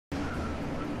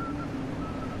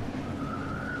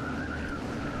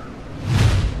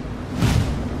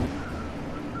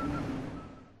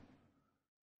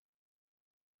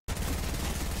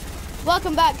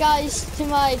Welcome back, guys, to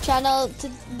my channel.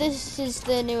 This is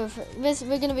the new. We're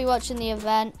going to be watching the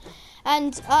event,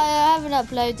 and I haven't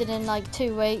uploaded in like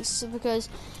 2 weeks because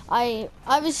I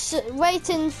was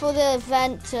waiting for the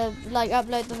event to like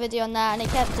upload the video on that, and it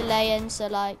kept delaying. So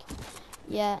like,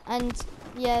 yeah, and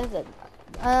yeah,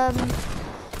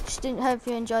 just hope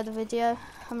you enjoyed the video.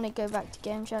 I'm gonna go back to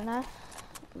game chat now,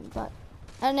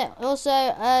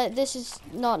 also this is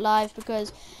not live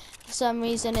because for some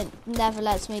reason it never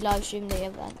lets me live stream the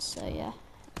event. So yeah,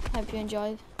 hope you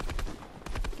enjoyed.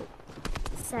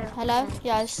 So, hello?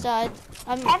 Yeah, I started.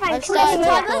 I've started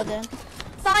recording.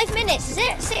 5 minutes, is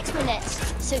it? 6 minutes.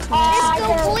 6 minutes. Let's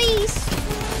go, please.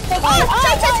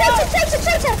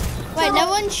 Wait, no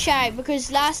one shout,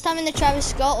 because last time in the Travis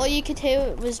Scott, all you could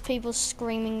hear was people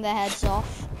screaming their heads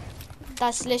off.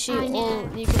 That's literally all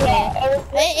you could hear.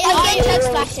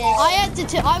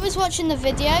 I was watching the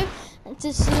video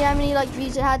to see how many like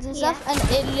views it had and stuff, and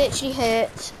it literally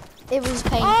hurt. It was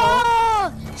painful.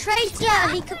 Oh, traitor!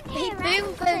 He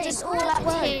boom boomed us all at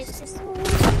once.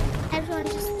 Everyone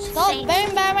just stop boom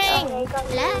bearing.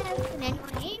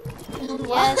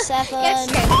 Yes, Evan.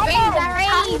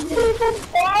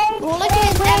 Well, look at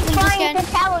Evan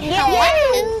just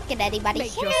going. Can anybody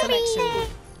hear me?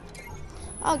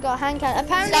 Oh, got a hand cannon.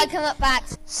 Apparently, come up back.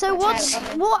 So what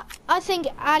I think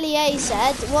Ali A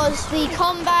said was the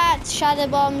combat, shadow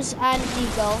bombs, and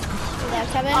eagle. They're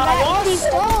coming back.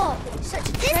 Stop! Such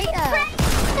a traitor!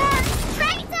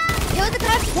 You're the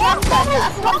guy with the drum gun. The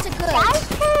other ones are good.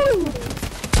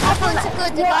 The other ones are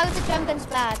good. The guy with the drum gun's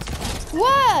bad.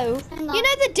 Whoa! You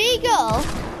know the deagle?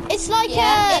 It's like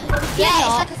a it's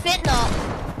like a fit knot.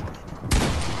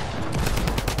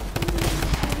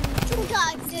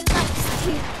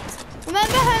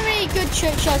 Remember how many good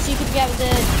trick shots you could get with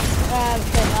the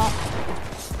fit knot?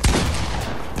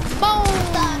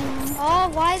 Boom! Oh,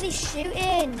 why are they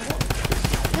shooting?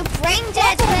 You're brain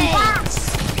dead, mate.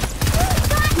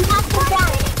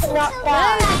 No,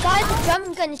 the guy with the drum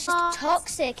gun is just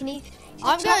toxic, and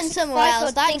I'm going somewhere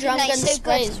else. That drum gun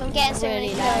spray is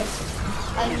really loud.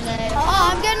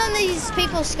 Oh, I'm going on these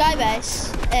people's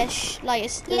skybase-ish. Like,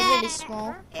 it's really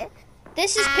small.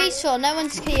 This is peaceful. No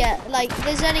one's here. Like,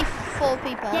 there's only 4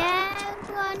 people.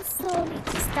 Everyone saw me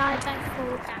just die by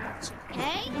 4 damage,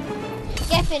 okay?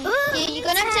 Geffen, you're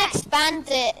gonna have to expand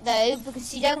it though,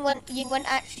 because you won't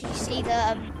actually see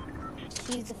the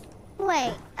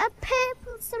Wait, a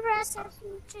purple suppressor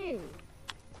too.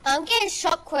 I'm getting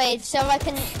shockwave so I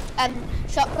can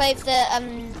shockwave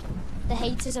the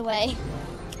haters away.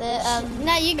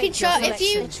 No, you can try if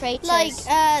you like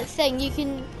thing. You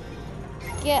can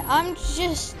get. I'm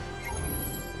just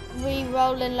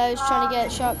re-rolling loads trying to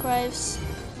get shockwaves.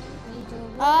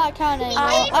 Oh, I can't anymore.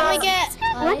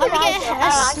 I'm gonna get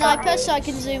a sniper so I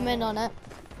can zoom in on it.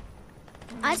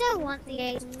 I don't want the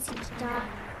agency to die.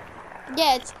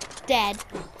 Yeah, it's dead.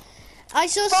 I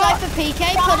saw Cypher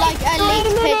PK put like a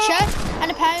leaked picture,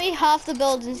 and apparently half the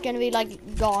building's gonna be like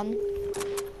gone.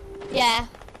 Yeah.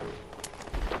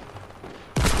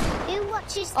 Who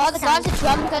watches? Oh, the guys with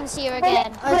drum guns here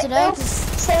again. I don't know.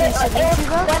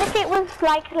 What if it was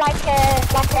like a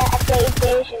updated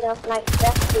version of like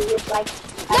Destiny with like?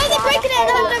 No, they're breaking it.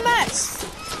 No, no, Max.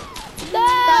 No.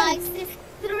 Guys, there's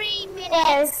 3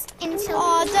 minutes until.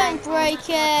 Oh, don't break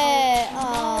it.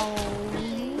 Oh.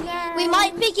 We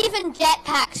might be given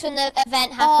jetpacks when the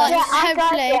event happens. Oh, Yeah,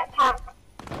 hopefully. I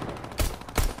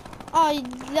Oh,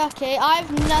 lucky. I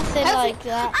have nothing like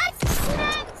that. I've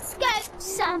scoped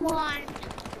someone.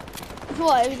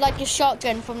 What? It was like a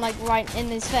shotgun from like right in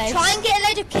his face. Try and get a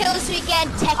load of kills so we get a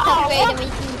tech upgrade and we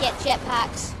can get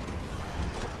jetpacks.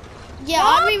 Yeah,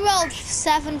 I re-rolled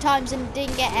 7 times and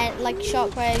didn't get like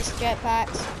shockwaves,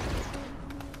 jetpacks.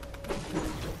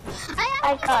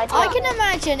 I can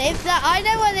imagine if that. I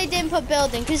know why they didn't put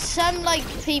building, because some like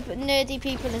people, nerdy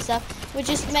people and stuff, would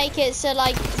just make it so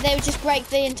like they would just break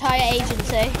the entire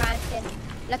agency.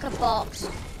 Like a box.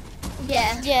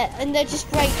 Yeah. Yeah, and they'd just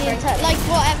break the entire, like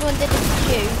what everyone did in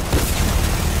Q.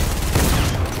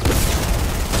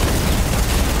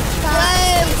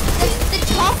 Whoa! The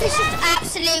top is just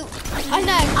absolute. I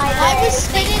know. I was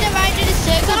spinning around in a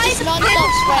circle, just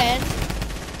non-stop spraying.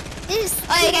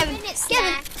 Gavin,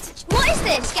 what is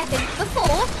this, Gavin?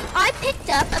 Before, I picked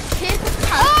up a purple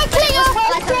cup. Oh, it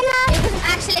was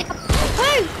actually like a...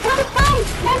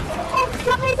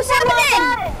 What's happening?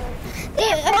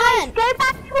 Go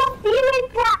back to our viewing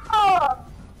platform.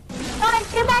 Guys,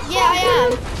 go back to our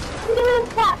viewing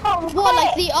platform. What,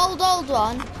 like the old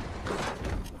one?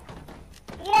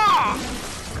 Yeah.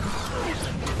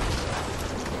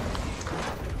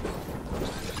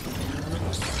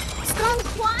 It's gone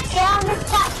quiet. Get on this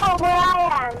platform where I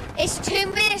am. It's 2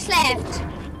 minutes left.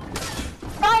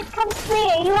 Guys, come to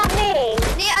me. You want me?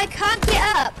 Nia, I can't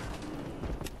get up.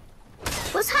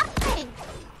 What's happening?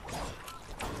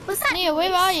 What's that? Nia,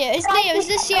 where are you? Is Nia, is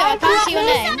this you? I can't see your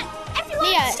name.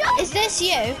 Nia, is this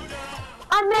you?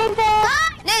 I'm in there.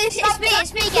 No,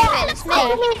 it's me, Gavin. It's me.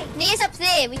 Nia's up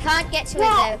there. We can't get to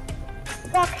her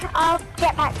though. Look, I'll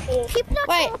get back to you. Keep not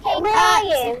Wait, talking. Where are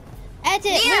you? Edit,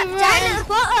 Nia, we were down at the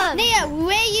bottom. Nia,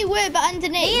 where you were, but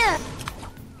underneath. Nia,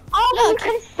 Oh, Look.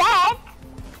 you could have said.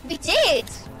 we did.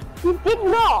 You did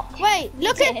not. Wait,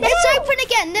 look at, did. it's open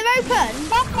again, they're open.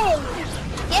 Nothing.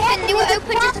 Yeah, and they were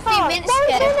open just a few minutes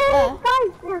ago. No,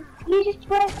 guys, no. You just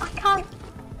were. I can't.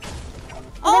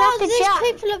 Oh, have to these jump.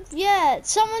 people have, yeah,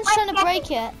 someone's Wait, trying to yeah.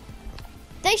 break it.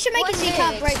 They should make What it so you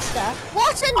can't nerd? break stuff.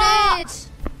 What a nerd!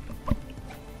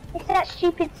 It's that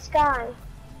stupid sky.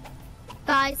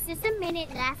 Guys, there's a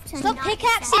minute left. Stop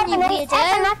pickaxing, you weirdo.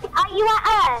 Are you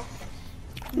at Earth?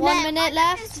 1 minute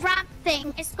left. This ramp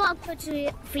thing, it's got to go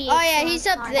to for you. Oh yeah, he's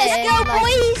up there. Let's go, like-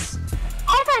 boys!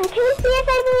 Evan, can you see us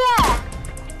over here?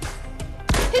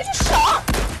 Who just shot?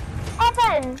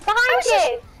 Evan, behind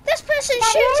you. This person's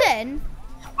That shooting.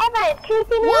 Evan, can you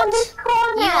see me What? on this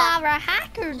corner? You are a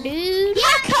hacker, dude.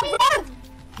 Hacker!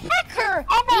 Hacker!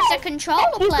 Evan, He's a controller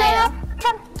you player.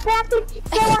 We have to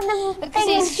go on the Because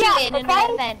thing he's and jump, shooting in okay?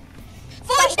 an event. 5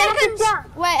 Wait, we have to seconds!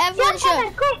 jump. Wait, everyone Jump, Evan,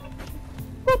 shoot. quick!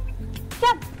 Quick,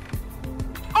 jump!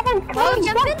 Evan, come Where are on, we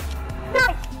jump! jumping?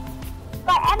 Nice!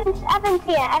 Right,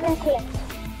 Evan's here.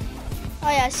 Oh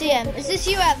yeah, I see him. Is this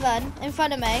you, Evan? In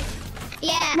front of me?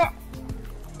 Yeah. No,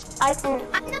 I can...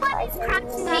 I'm the one who's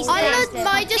practicing. He's I'm there, the,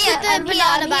 my just Nia, with the I'm here,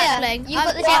 banana I'm back here. bling. You've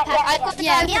got the Yeah, jetpack. I've got the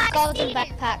yeah. golden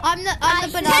backpack. I'm the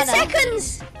 10 banana.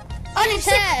 seconds! On in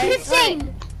 10,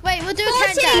 15! Wait, we'll do a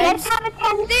 14. countdown. Let's have a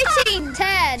 10... 13!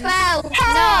 10, 12!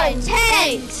 9, 10!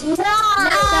 8. 9!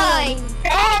 9!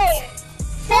 8!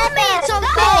 4 minutes on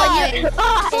 4 and you...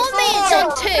 4 minutes on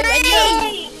 2 and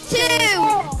you... 2!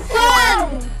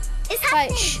 1! It's Wait,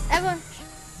 happening. shh, everyone.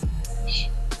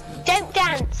 Don't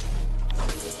dance!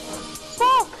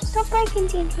 Stop breaking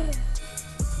TNT.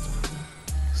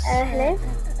 Hello?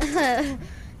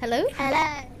 Hello?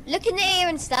 Hello. Look in the ear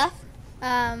and stuff.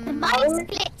 The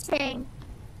mic's glitching.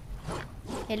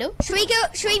 Hello?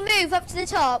 Should we move up to the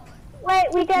top? Wait,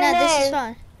 we don't No, know. this is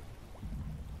fine.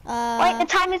 Wait, the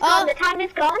time is gone. The time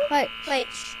is gone. Wait, Wait.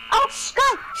 Oh,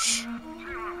 go! shh.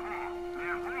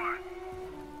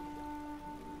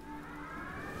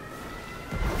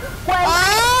 Wait.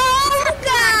 Oh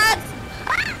god!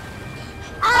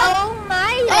 Oh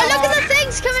my Oh, lord! look at the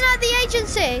things coming out of the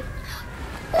agency.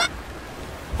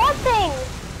 What thing?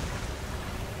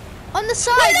 On the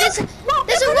side, there's a on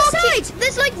the rocket. side.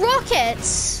 There's like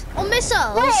rockets or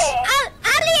missiles.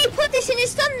 Ali put this in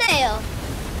his thumbnail.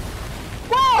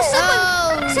 Whoa!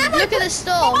 Oh, look at the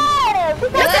storm. Whoa!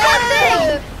 Look at that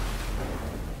thing.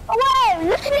 Whoa!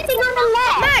 Look at the thing on the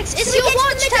left. Max, it's Should we your get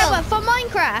to the middle? watchtower for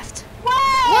Minecraft.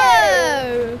 Whoa!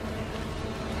 Whoa.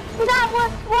 So that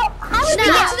was what? How Should did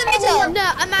we that get to the middle? No,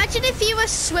 imagine if you were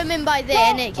swimming by there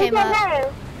and it came up.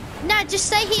 No, No, just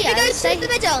stay Should here. we go Stay to the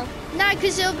middle? No,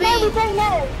 because it'll be. no, we don't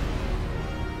know.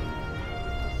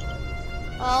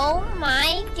 Oh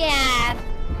my god.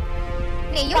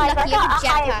 Yeah, you're Guys, I lucky you have got a a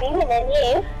higher jetpack. beam than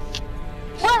you.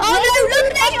 Oh no, look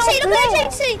at the agency, look at the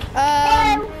agency!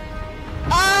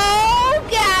 Oh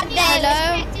god then! Hello.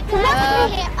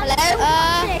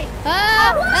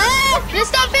 Hello? This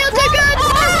don't feel too good.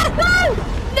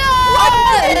 No.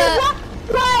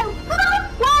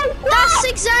 That's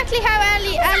exactly how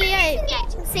Ali ate.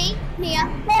 See? Nia.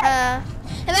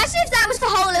 Imagine if that was the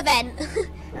whole event.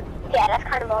 Yeah, that's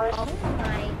kind of boring. Oh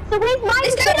my. So where's my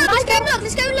Let's go look, let's go look,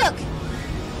 let's go look!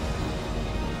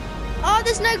 Oh,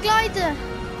 there's no glider.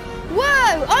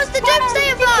 Whoa! Oh, it's the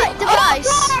Doomsday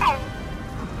device.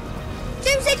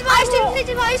 Doomsday device, doomsday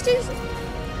device, doomsday.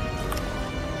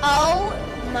 Oh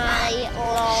my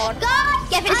lord.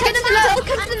 Gavin, It's come to gonna the middle, blow.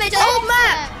 come to the middle. Oh,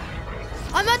 map.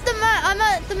 I'm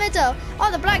at the middle. Oh,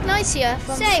 the Black Knight's here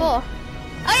from Same. before.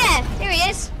 Oh yeah, here he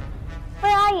is.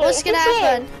 Where are you? What's gonna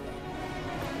happen?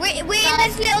 We're in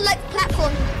this little like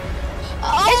platform.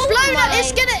 Oh It's blowing up. my.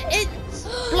 It's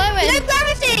blowing. No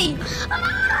gravity.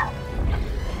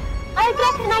 Oh,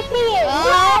 Gavin, I see you.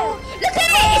 Oh, look at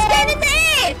it, it's going in the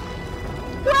air.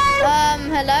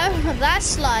 Hello?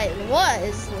 That's like, what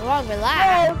is wrong with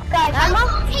that? Oh, guys, I'm on.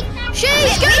 She's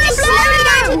We're gonna just slowing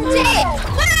down to blow! the air.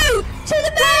 Whoa, to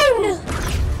the moon.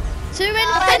 To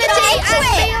infinity and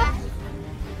beyond.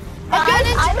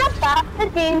 I'm about the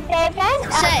Doomsday event.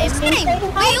 Same. Same,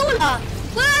 we all are.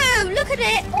 Whoa, look at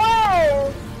it.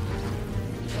 Whoa.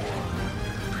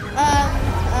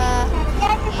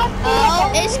 Yeah,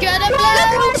 Oh, It's gonna blow.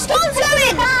 look, the storm's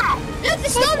going! Look, the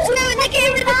storm's going! They're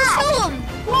getting rid of the storm!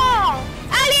 Yeah.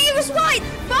 Ali was right!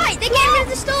 Right, they're getting rid of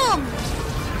the storm!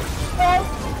 Well,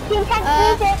 you can't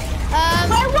use it.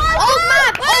 Old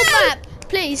map,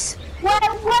 please. Well,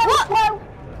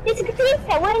 it's a computer.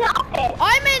 We're in the office.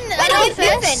 I'm in an I'm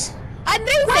office. I'm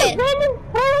moving! We're in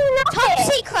the Top office.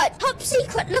 secret! Top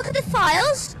secret! Look at the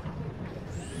files!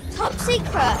 Top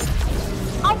secret!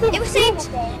 I didn't It was see saying,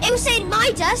 anything. it was saying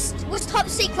my dust was top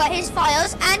secret, his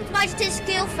files, and my his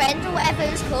girlfriend, or whatever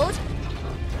it was called.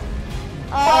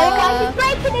 Oh, guys, it's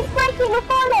breaking, we're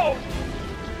falling.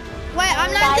 Wait,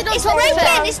 I'm landed on It's top of breaking!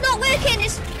 it. It's not working!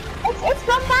 It's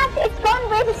gone back, it's gone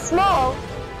really small.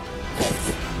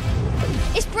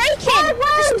 It's breaking!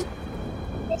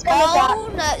 It's gonna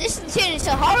Oh no, this is turning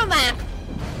into a horror map.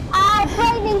 It's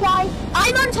raining, guys.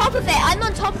 I'm on top of it. I'm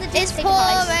on top of the It's disc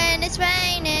device. pouring, it's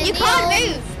raining. You can't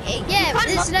move. Yeah, You can't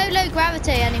there's no low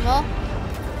gravity anymore.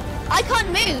 I can't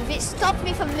move. It stopped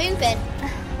me from moving.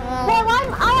 Well,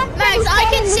 I have Max, I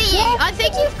can staying see you. with I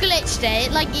think you've glitched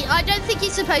it. Like, I don't think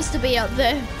you're supposed to be up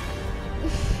there.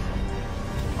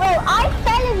 Well, I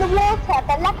fell in the water,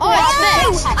 but luckily Oh,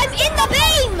 it's fixed. I'm in the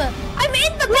beam. I'm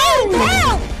in the beam.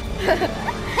 Help!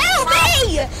 Help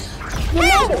me!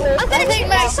 Help! I'm gonna think shoot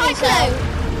my Max needs cyclone.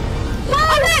 help.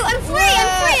 Oh no! I'm free!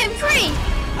 I'm free! I'm free!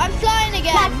 I'm flying Max,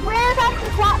 again. we're about the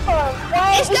platform.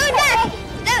 Where It's going back.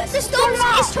 No, the storm's. Go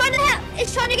back. It's trying to help.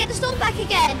 It's trying to get the storm back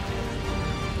again.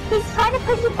 He's trying to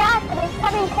push it back, but it's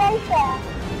coming closer. on.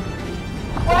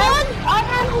 I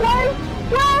have no.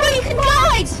 Well, you can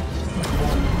glide.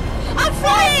 I'm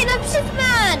flying. I'm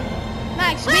Superman.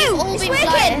 Max, Woo, we've all it's been working.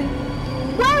 flying.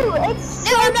 Whoa, it's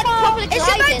No, I'm not properly It's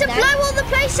about gliding to now. blow all the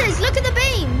places. Look at the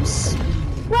beams.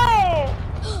 Whoa.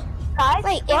 Guys,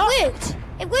 Wait, it what? worked.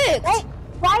 It worked. Wait,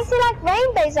 why is it like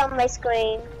rainbows on my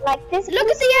screen? Like this. Look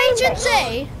at the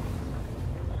agency.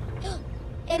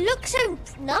 It looks so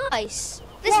nice.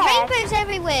 There's Yeah. rainbows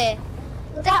everywhere.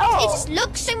 Was that all? It just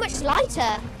looks so much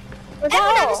lighter. Was that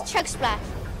Everyone all? else chug splash.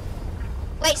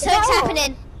 Wait, that something's all?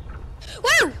 happening.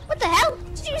 Whoa! What the hell?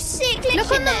 Did you see it glitching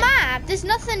Look on the there? map. There's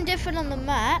nothing different on the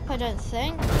map, I don't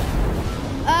think.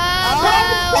 Oh,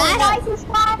 Guys, it's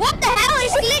back. What the hell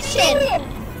is glitching?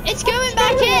 It's going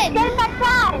back in. Go back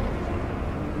down.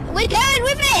 We're going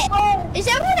with it. Oh. Is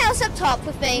everyone else up top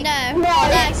with me? No, No.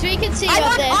 Max, we can see you I'm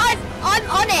up on. there. I'm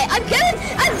on it. I'm going.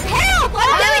 Help!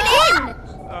 I'm going in.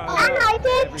 And I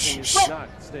did. Everything is Wait, not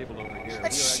stable over here.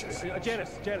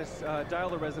 Janice, dial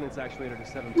the resonance actuator to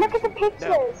 7. Look at the Now,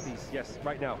 pictures. please, yes,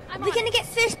 right now. We're gonna get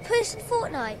first person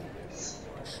Fortnite.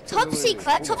 Top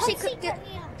secret. Top secret.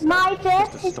 My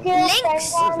desk is good.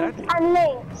 Links. And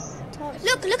links.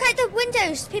 Look out the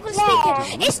windows. People are Yeah.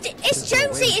 speaking. It's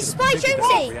Jonesy. It's Spy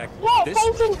Jonesy. Yes,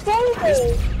 Agent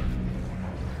Daisy.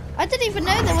 I didn't even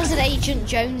know there was an Agent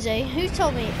Jonesy. Who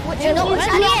told me? What do you know? What's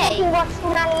Ali? I'm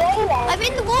I'm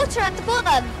in the water at the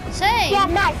bottom. Same. Yeah,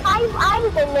 nice. I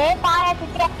was in there, but I had to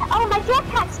get. Oh, my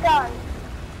jetpack's gone.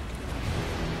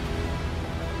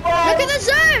 Look at the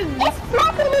zone. It's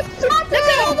flooding. It's flooding. Look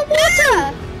at all the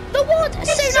water. The water.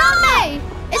 Tsunami.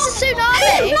 It's a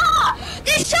tsunami.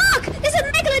 There's shark. There's a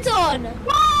megalodon.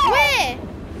 Where?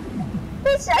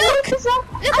 Look over.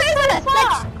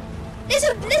 There's a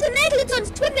megalodon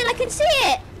swimming. I can see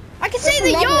it. I can see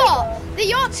the yacht. The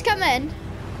yacht's coming.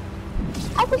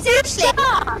 I can It's see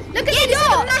actually. Look at Yeah, the there's a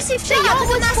yacht. massive The shark. yacht There's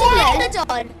a was massive falling.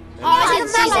 megalodon. Oh, I There's didn't a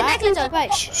see massive that. megalodon.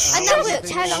 Wait, shh. And that worked.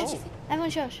 How long? Everyone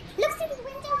shush. Look through his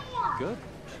window here.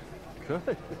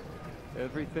 Good.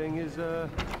 Everything is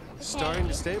starting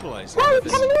to stabilize. No,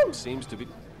 it's coming in. Seems to be.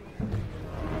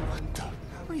 What the? How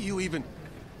are you even?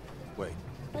 Wait.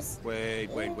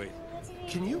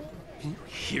 Can you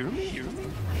hear me? Hear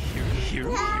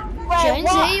me?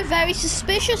 Jonesy, you're very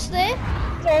suspicious there.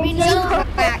 Jonesy.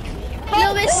 Back. A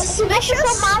little bit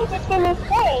suspicious. Whoa,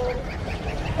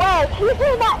 can you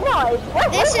hear that noise?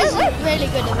 This is a really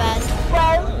good event.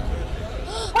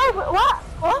 What?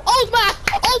 Old map.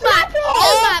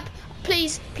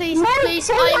 Please, I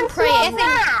am praying.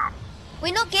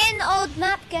 We're not getting the old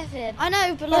map, Gavin. I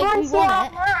know, but like we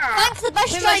want it. Thanks for the bus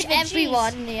Pretty much driver.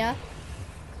 everyone here.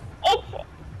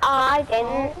 I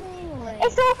didn't.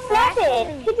 It's all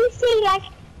flooded. Did you see, like,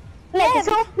 look, it's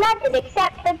all flooded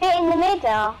except the bit in the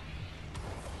middle.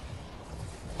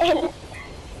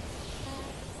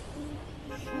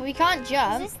 We can't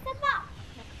jump.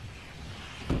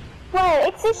 Whoa,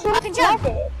 it's just all I can jump.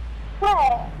 flooded.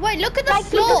 Where? Wait, look at the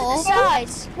Like, look floor. at the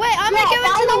sides. Wait, I'm Yeah, gonna go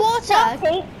into the that water. looks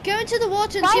dirty. Go into the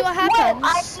water and see what Guys,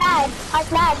 happens. whoa,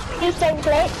 I've lagged. Please don't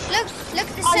glitch. Look,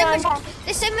 Oh, no,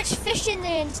 there's so much fish in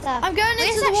there and stuff. I'm going Where's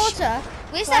into the that water.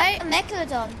 Where's Wait. that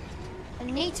megalodon? I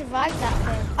need to ride that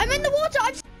thing. I'm in the water.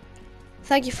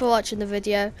 Thank you for watching the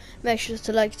video. Make sure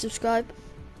to like and subscribe.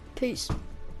 Peace.